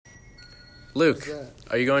Luke, What's that?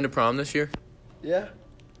 are you going to prom this year? Yeah.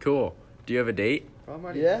 Cool. Do you have a date? Prom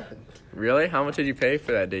already Yeah. happened. Really? How much did you pay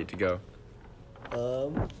for that date to go?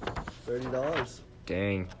 $30.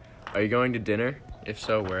 Dang. Are you going to dinner? If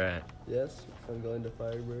so, where at? Yes, I'm going to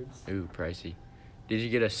Firebirds. Ooh, pricey. Did you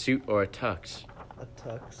get a suit or a tux? A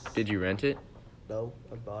tux. Did you rent it? No,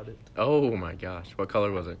 I bought it. Oh my gosh. What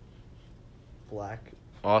color was it? Black.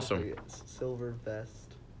 Awesome. With a silver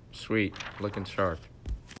vest. Sweet. Looking sharp.